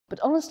But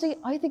honestly,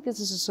 I think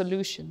this is a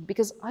solution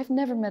because I've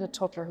never met a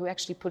toddler who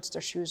actually puts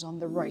their shoes on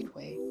the right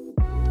way.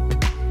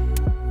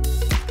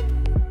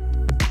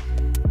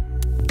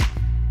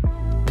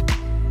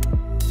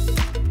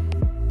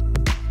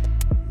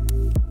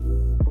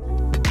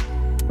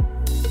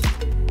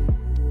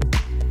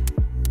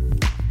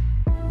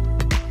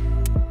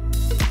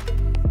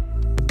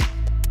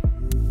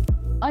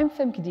 I'm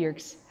Femke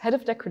Diercks, head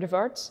of Decorative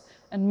Arts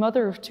and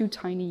mother of 2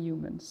 tiny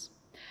humans.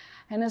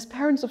 And as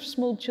parents of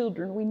small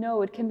children, we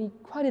know it can be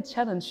quite a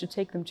challenge to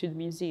take them to the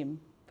museum,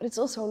 but it's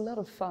also a lot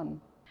of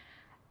fun.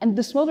 And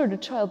the smaller the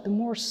child, the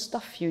more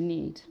stuff you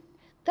need.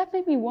 That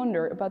made me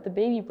wonder about the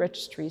baby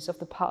registries of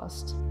the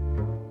past.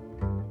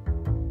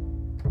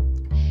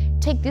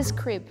 Take this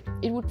crib,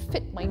 it would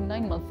fit my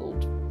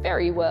 9-month-old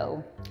very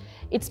well.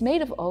 It's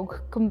made of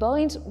oak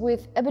combined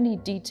with ebony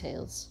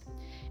details.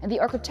 And the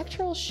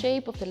architectural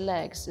shape of the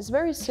legs is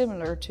very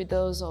similar to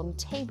those on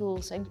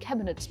tables and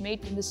cabinets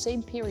made in the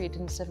same period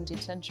in the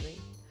 17th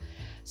century.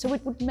 So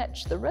it would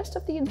match the rest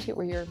of the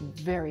interior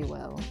very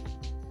well.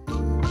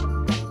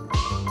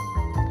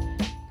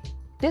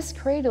 This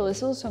cradle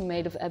is also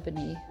made of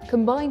ebony,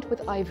 combined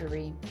with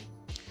ivory.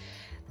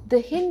 The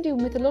Hindu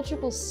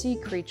mythological sea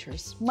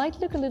creatures might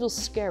look a little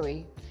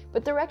scary,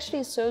 but they're actually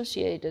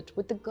associated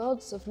with the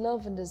gods of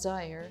love and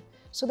desire,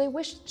 so they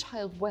wish the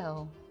child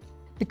well.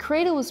 The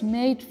cradle was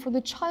made for the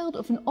child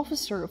of an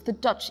officer of the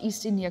Dutch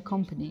East India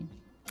Company.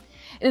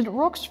 And it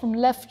rocks from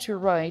left to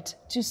right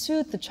to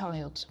soothe the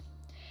child.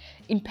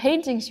 In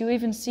paintings you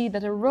even see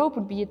that a rope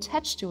would be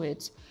attached to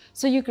it,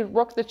 so you could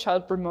rock the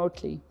child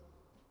remotely.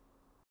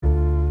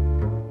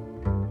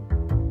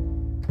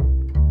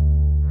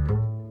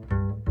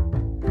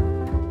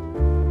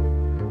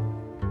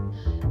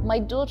 My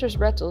daughter's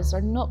rattles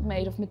are not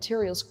made of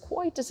materials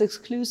quite as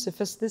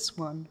exclusive as this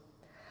one,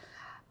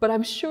 but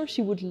I'm sure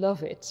she would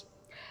love it.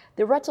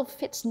 The rattle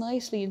fits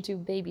nicely into a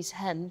baby's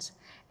hand,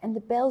 and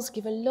the bells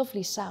give a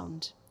lovely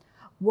sound.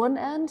 One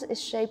end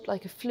is shaped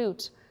like a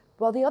flute,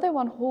 while the other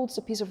one holds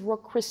a piece of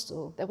rock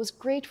crystal that was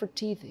great for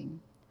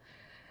teething.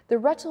 The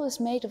rattle is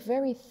made of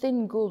very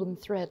thin golden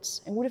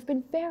threads and would have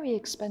been very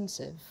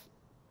expensive.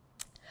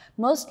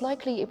 Most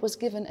likely it was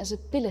given as a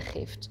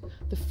pillegift,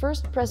 the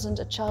first present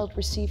a child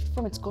received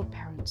from its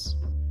godparents.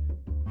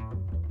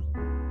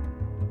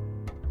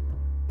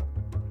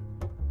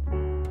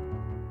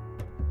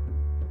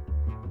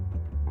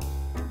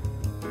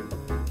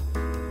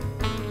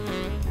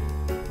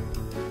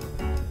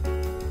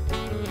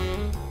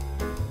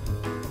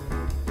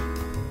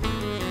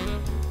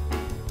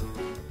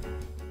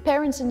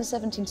 Parents in the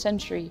 17th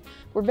century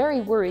were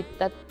very worried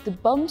that the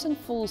bumps and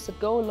falls that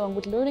go along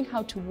with learning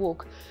how to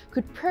walk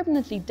could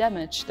permanently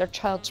damage their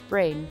child's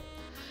brain.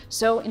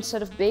 So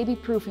instead of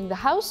baby-proofing the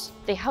house,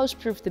 they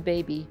house-proofed the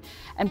baby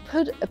and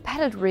put a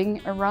padded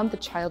ring around the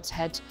child's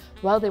head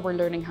while they were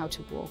learning how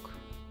to walk.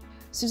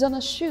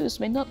 Susanna's shoes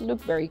may not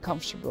look very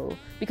comfortable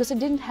because they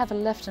didn't have a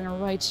left and a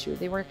right shoe,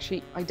 they were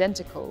actually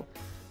identical.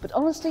 But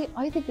honestly,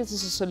 I think this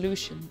is a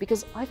solution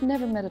because I've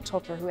never met a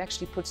toddler who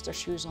actually puts their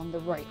shoes on the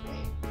right way.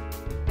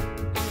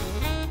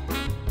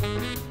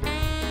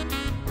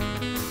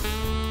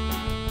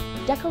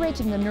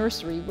 Decorating the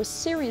nursery was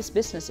serious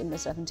business in the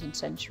 17th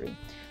century.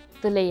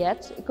 The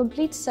layette, a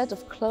complete set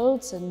of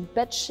clothes and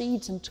bed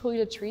sheets and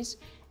toiletries,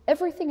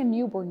 everything a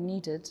newborn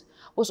needed,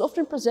 was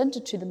often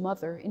presented to the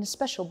mother in a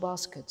special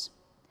basket.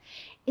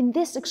 In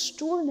this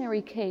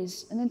extraordinary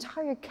case, an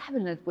entire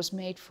cabinet was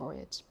made for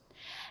it.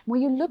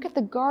 When you look at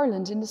the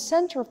garland in the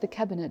center of the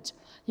cabinet,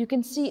 you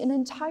can see an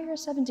entire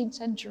 17th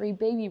century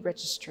baby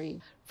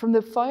registry, from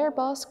the fire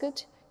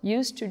basket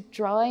used to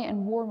dry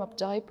and warm up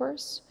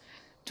diapers,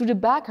 to the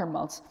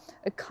bakermat,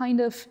 a kind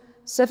of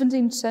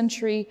 17th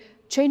century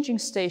changing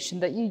station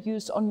that you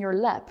used on your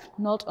lap,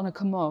 not on a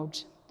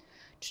commode,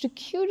 to the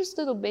cutest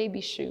little baby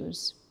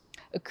shoes,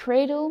 a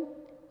cradle,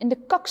 and a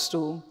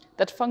kokstoel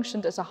that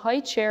functioned as a high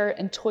chair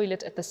and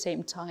toilet at the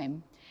same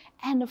time,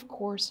 and of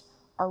course,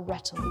 our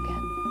rattle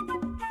again.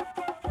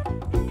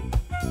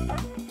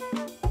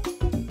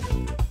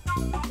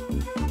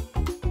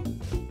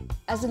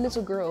 As a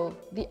little girl,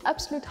 the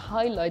absolute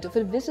highlight of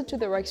a visit to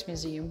the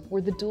Rijksmuseum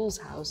were the dolls'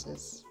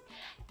 houses.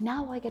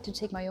 Now I get to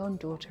take my own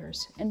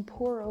daughters and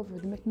pore over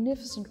the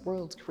magnificent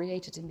world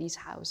created in these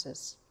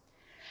houses.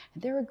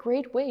 And they're a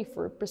great way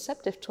for a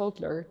perceptive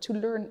toddler to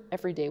learn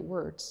everyday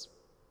words.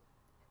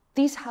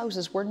 These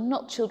houses were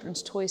not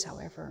children's toys,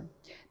 however.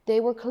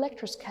 They were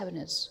collector's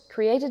cabinets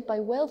created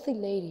by wealthy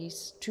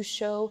ladies to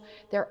show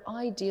their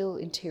ideal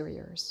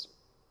interiors.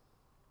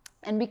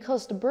 And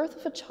because the birth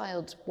of a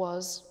child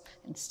was,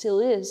 and still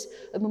is,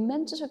 a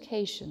momentous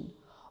occasion,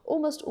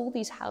 almost all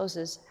these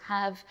houses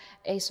have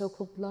a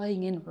so-called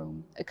lying-in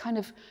room, a kind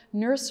of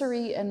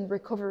nursery and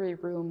recovery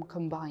room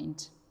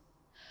combined.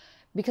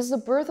 Because the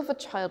birth of a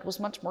child was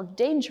much more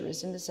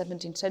dangerous in the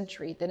 17th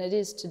century than it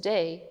is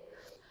today,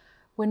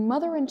 when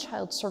mother and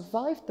child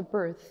survived the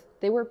birth,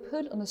 they were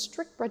put on a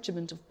strict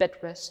regimen of bed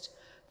rest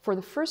for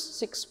the first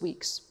 6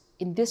 weeks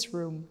in this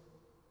room.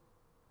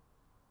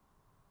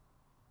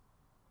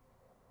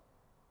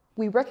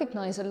 We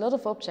recognize a lot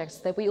of objects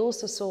that we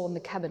also saw on the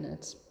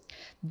cabinet.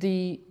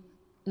 The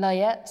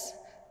layette,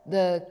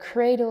 the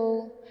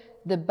cradle,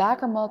 the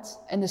bagermat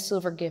and the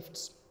silver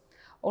gifts.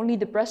 Only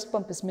the breast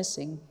bump is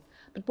missing.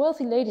 But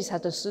wealthy ladies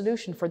had a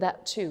solution for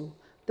that too,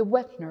 the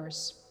wet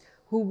nurse,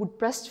 who would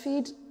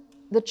breastfeed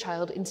the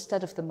child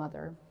instead of the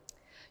mother.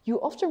 You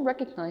often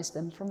recognize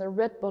them from their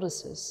red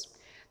bodices.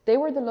 They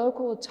were the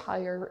local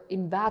attire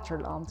in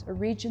Waterland, a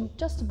region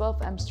just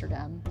above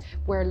Amsterdam,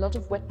 where a lot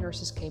of wet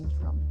nurses came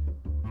from.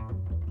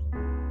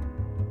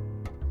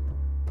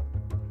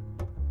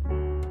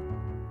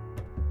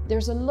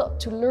 There's a lot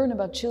to learn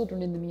about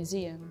children in the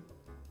museum,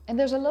 and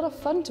there's a lot of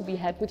fun to be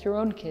had with your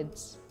own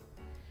kids.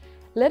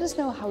 Let us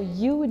know how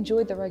you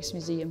enjoyed the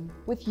Rijksmuseum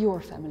with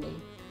your family.